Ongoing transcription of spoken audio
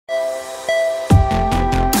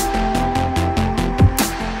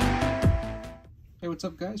what's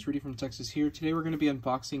up guys? Rudy from Texas here. Today we're going to be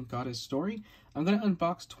unboxing Goddess Story. I'm going to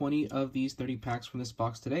unbox 20 of these 30 packs from this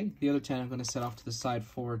box today. The other 10 I'm going to set off to the side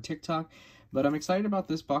for TikTok. But I'm excited about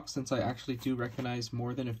this box since I actually do recognize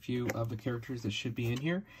more than a few of the characters that should be in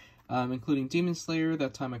here. Including Demon Slayer,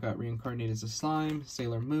 that time I got reincarnated as a slime,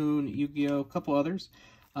 Sailor Moon, Yu-Gi-Oh!, a couple others.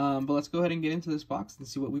 But let's go ahead and get into this box and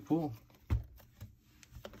see what we pull.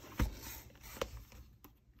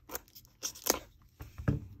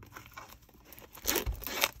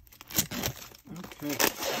 Okay,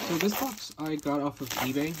 so this box I got off of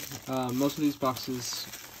eBay. Most of these boxes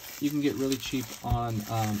you can get really cheap on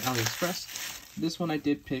AliExpress. This one I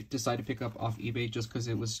did decide to pick up off eBay just because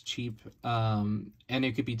it was cheap and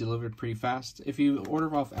it could be delivered pretty fast. If you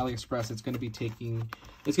order off AliExpress, it's going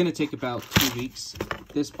to take about 2 weeks.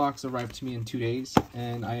 This box arrived to me in 2 days,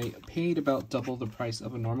 and I paid about double the price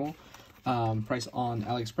of a normal price on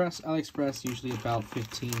AliExpress. AliExpress usually about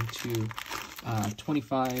 15 to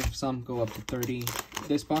 25, some go up to 30.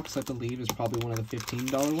 This box I believe is probably one of the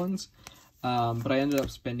 $15 ones. But I ended up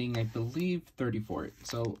spending, I believe, 30 for it,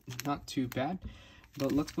 so not too bad.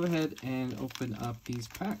 But let's go ahead and open up these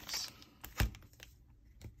packs.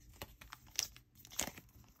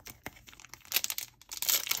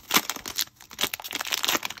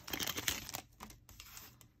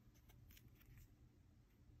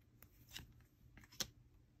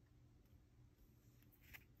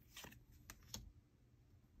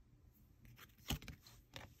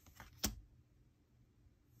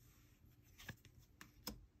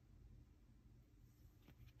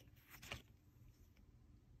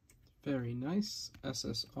 Very nice,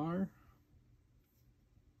 SSR.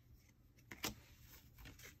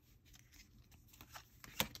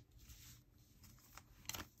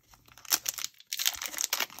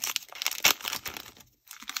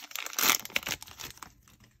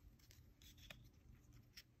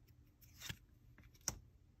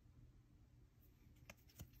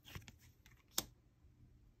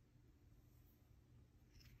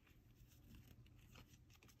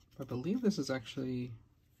 I believe this is actually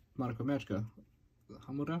Madoka Magica.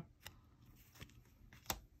 Hamura.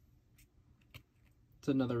 It's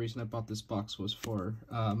another reason I bought this box was for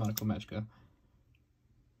Madoka Magica.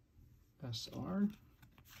 SR.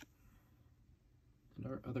 And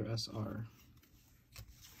our other SR.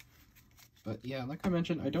 But yeah, like I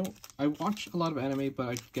mentioned, I watch a lot of anime, but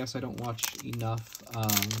I guess I don't watch enough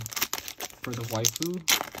for the waifu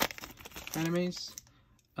animes.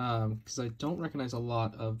 Because I don't recognize a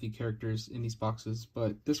lot of the characters in these boxes,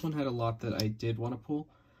 but this one had a lot that I did want to pull,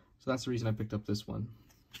 so that's the reason I picked up this one.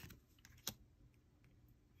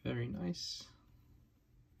 Very nice.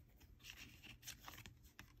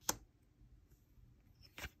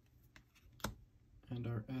 And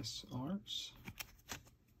our SRs.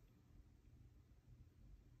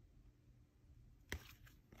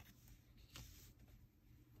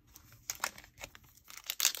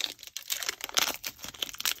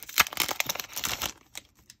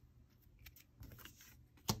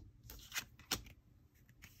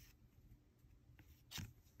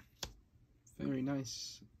 Very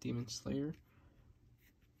nice, Demon Slayer.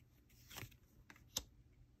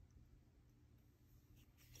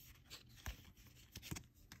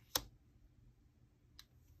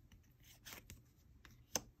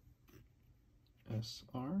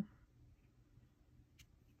 SR.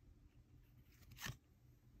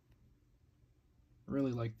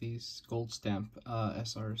 Really like these gold stamp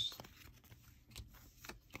SRs.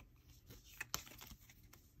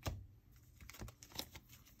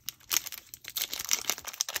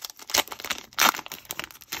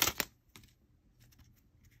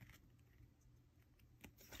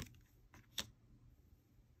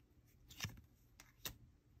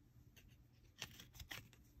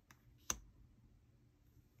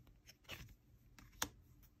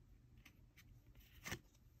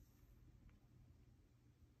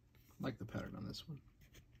 Like the pattern on this one.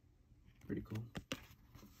 Pretty cool.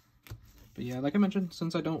 But yeah, like I mentioned,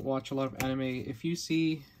 since I don't watch a lot of anime, if you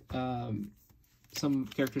see some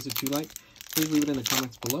characters that you like, please leave it in the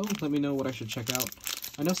comments below. Let me know what I should check out.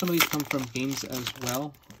 I know some of these come from games as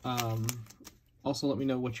well. Also, let me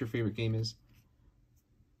know what your favorite game is.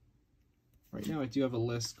 Right now, I do have a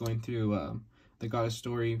list going through the Goddess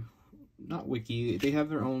Story, not wiki. They have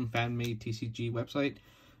their own fan-made TCG website,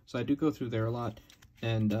 so I do go through there a lot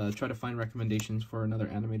and try to find recommendations for another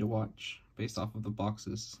anime to watch based off of the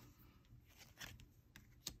boxes.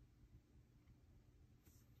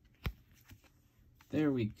 There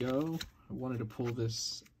we go. I wanted to pull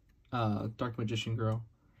this Dark Magician girl.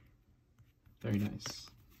 Very nice.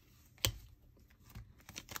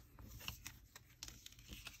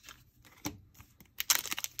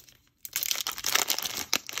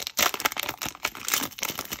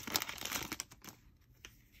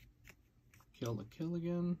 kill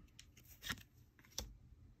again.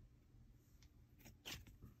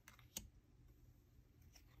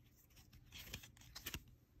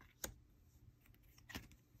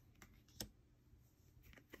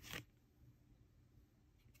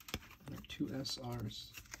 Two SRs.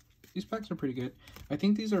 These packs are pretty good. I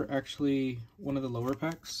think these are actually one of the lower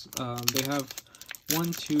packs. They have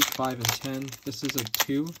 1, 2, 5, and 10. This is a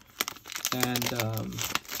 2, and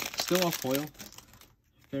still all foil.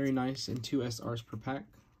 Very nice, and 2 SRs per pack,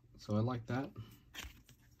 so I like that.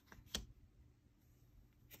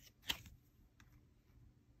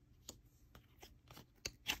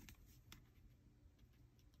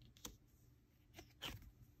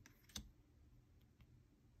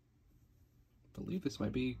 I believe this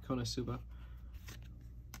might be Konosuba.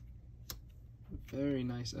 Very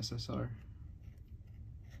nice SSR.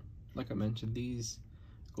 Like I mentioned, these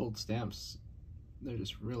gold stamps, they're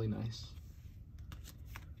just really nice.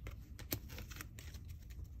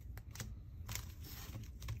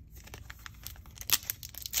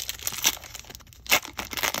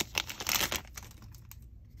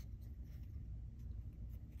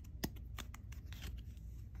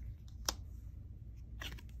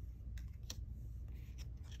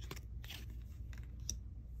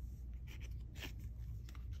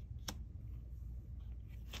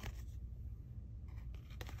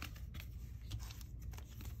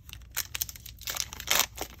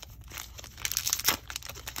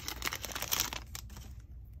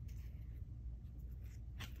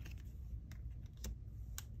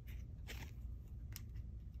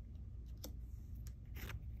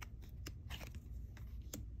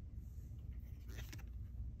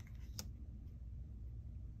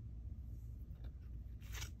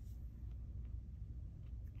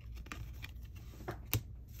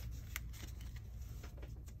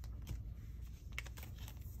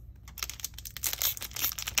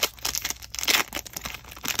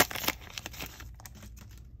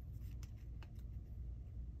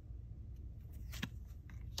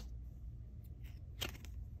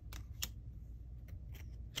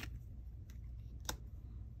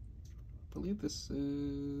 I believe this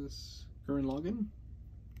is Gurren Lagann.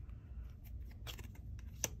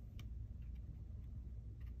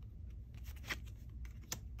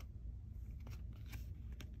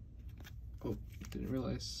 Oh, didn't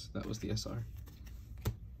realize that was the SR.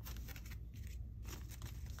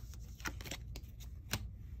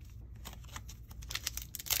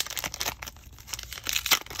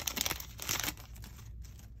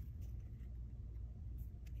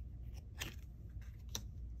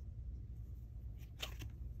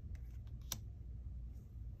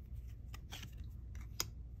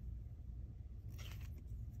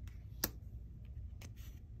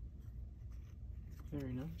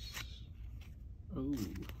 Very nice. Oh,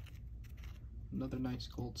 another nice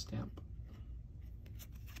gold stamp.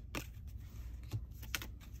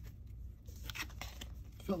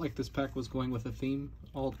 Felt like this pack was going with a theme,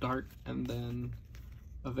 all dark and then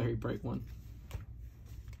a very bright one.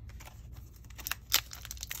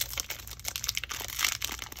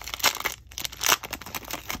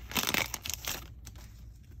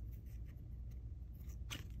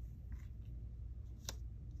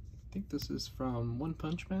 I think this is from One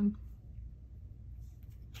Punch Man.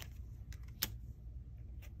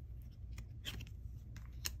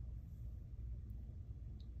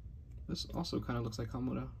 This also kind of looks like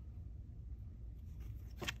Hamura.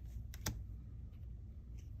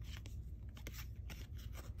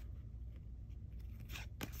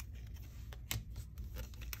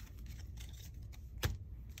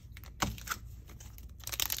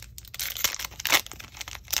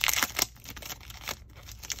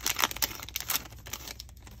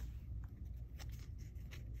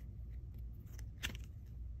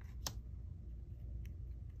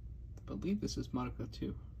 I believe this is Madoka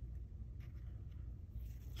too.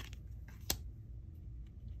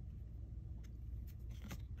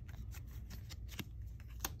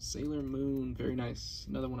 Sailor Moon, very nice.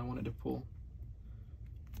 Another one I wanted to pull.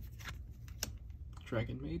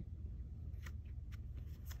 Dragon Maid.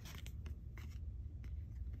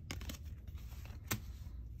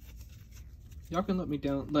 Y'all can let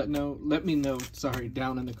me know, sorry,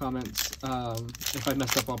 down in the comments if I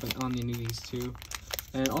messed up on any of these too.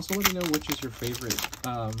 And also let me know which is your favorite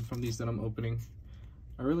from these that I'm opening.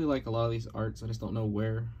 I really like a lot of these arts, I just don't know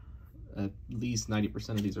where at least 90%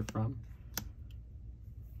 of these are from.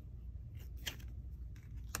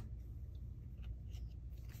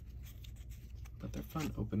 But they're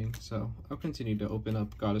fun opening, so I'll continue to open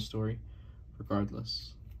up Goddess Story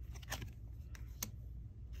regardless.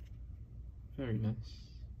 Very nice.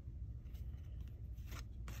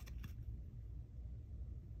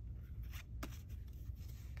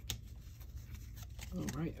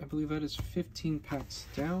 Alright, I believe that is 15 packs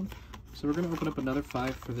down. So we're going to open up another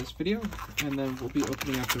 5 for this video, and then we'll be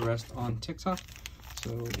opening up the rest on TikTok.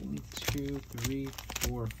 So 1, 2, 3,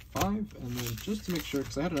 4, 5, and then just to make sure,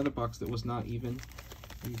 because I had another box that was not even,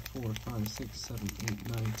 3, 4, 5, 6, 7,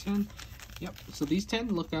 8, 9, 10. Yep, so these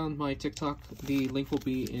 10, look on my TikTok. The link will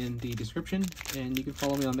be in the description, and you can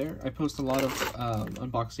follow me on there. I post a lot of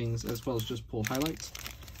unboxings as well as just pull highlights.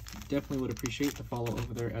 Definitely would appreciate the follow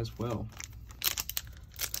over there as well.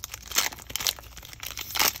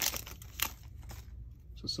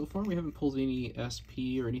 So far we haven't pulled any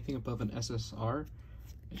SP or anything above an SSR.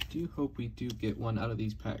 I do hope we do get one out of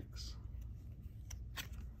these packs.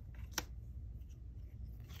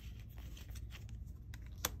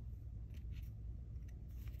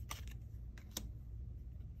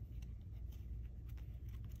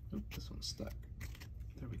 Oh, this one's stuck.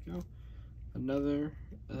 There we go. Another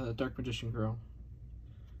Dark Magician Girl.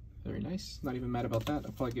 Very nice. Not even mad about that.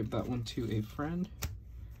 I'll probably give that one to a friend.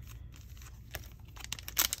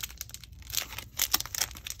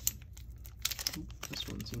 This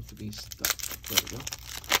one seems to be stuck. There we go.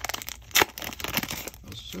 I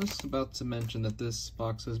was just about to mention that this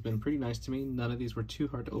box has been pretty nice to me. None of these were too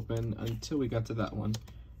hard to open until we got to that one.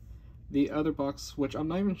 The other box, which I'm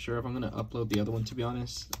not even sure if I'm going to upload the other one, to be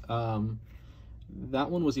honest. That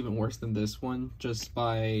one was even worse than this one, just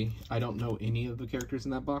by, I don't know any of the characters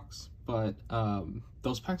in that box, but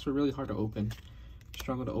those packs were really hard to open.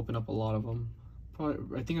 Struggled to open up a lot of them.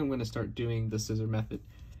 Probably, I think I'm going to start doing the scissor method.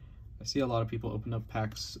 I see a lot of people open up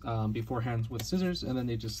packs beforehand with scissors, and then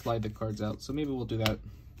they just slide the cards out. So maybe we'll do that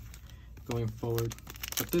going forward.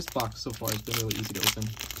 But this box so far has been really easy to open.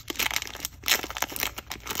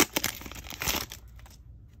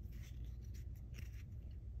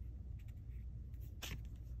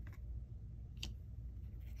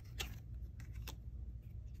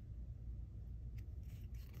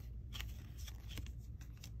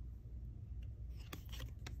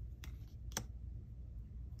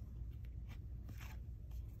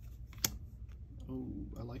 Oh,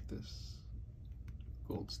 I like this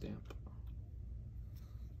gold stamp.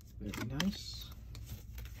 Very nice.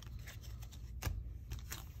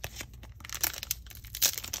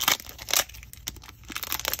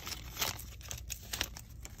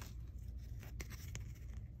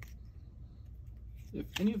 If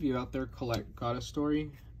any of you out there collect Goddess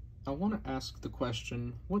Story, I want to ask the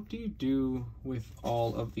question, what do you do with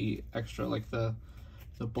all of the extra, like the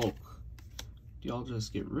bulk? Do y'all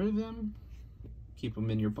just get rid of them? Keep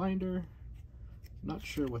them in your binder? I'm not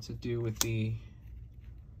sure what to do with the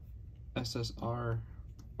SSR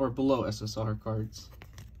or below SSR cards.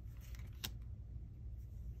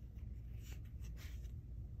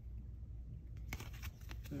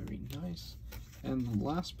 Very nice. And the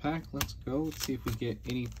last pack, let's go. Let's see if we get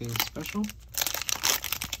anything special.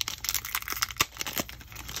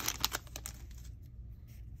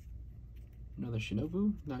 Another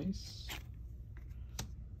Shinobu, nice.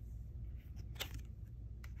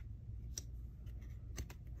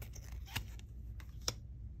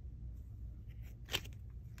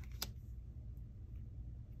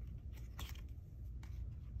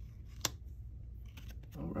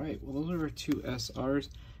 Alright, well those are our two SRs.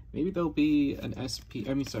 Maybe there'll be an a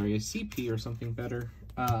CP or something better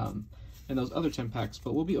in those other 10 packs,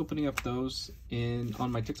 but we'll be opening up those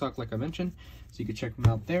on my TikTok like I mentioned, so you can check them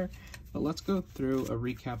out there. But let's go through a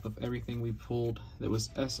recap of everything we pulled that was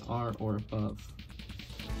SR or above.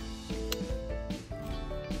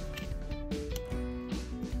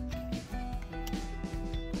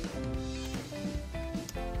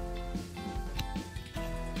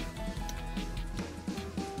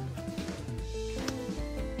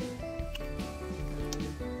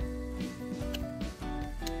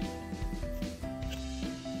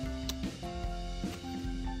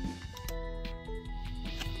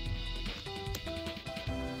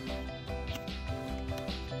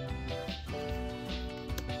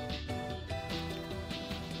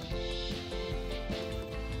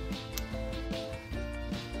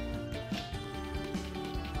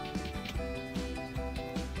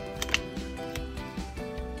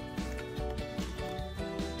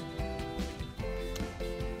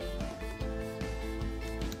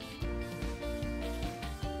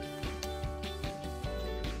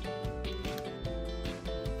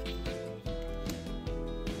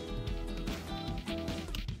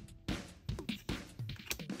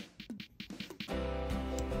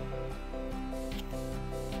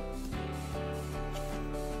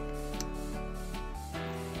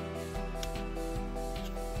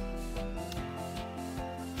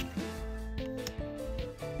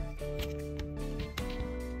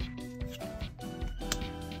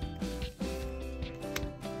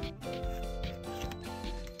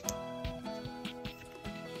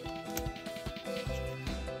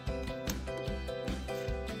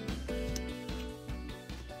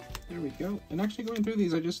 we go. And actually going through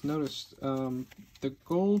these, I just noticed the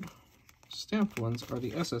gold stamped ones are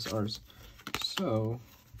the SSRs. So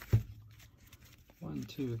 1,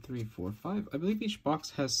 2, 3, 4, 5. I believe each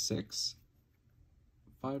box has 6.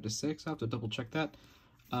 5 to 6. I'll have to double check that.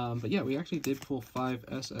 But yeah, we actually did pull 5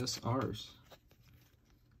 SSRs.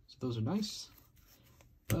 So those are nice.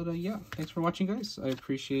 But yeah, thanks for watching, guys. I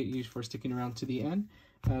appreciate you for sticking around to the end.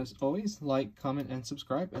 As always, like, comment, and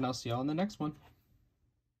subscribe, and I'll see y'all in the next one.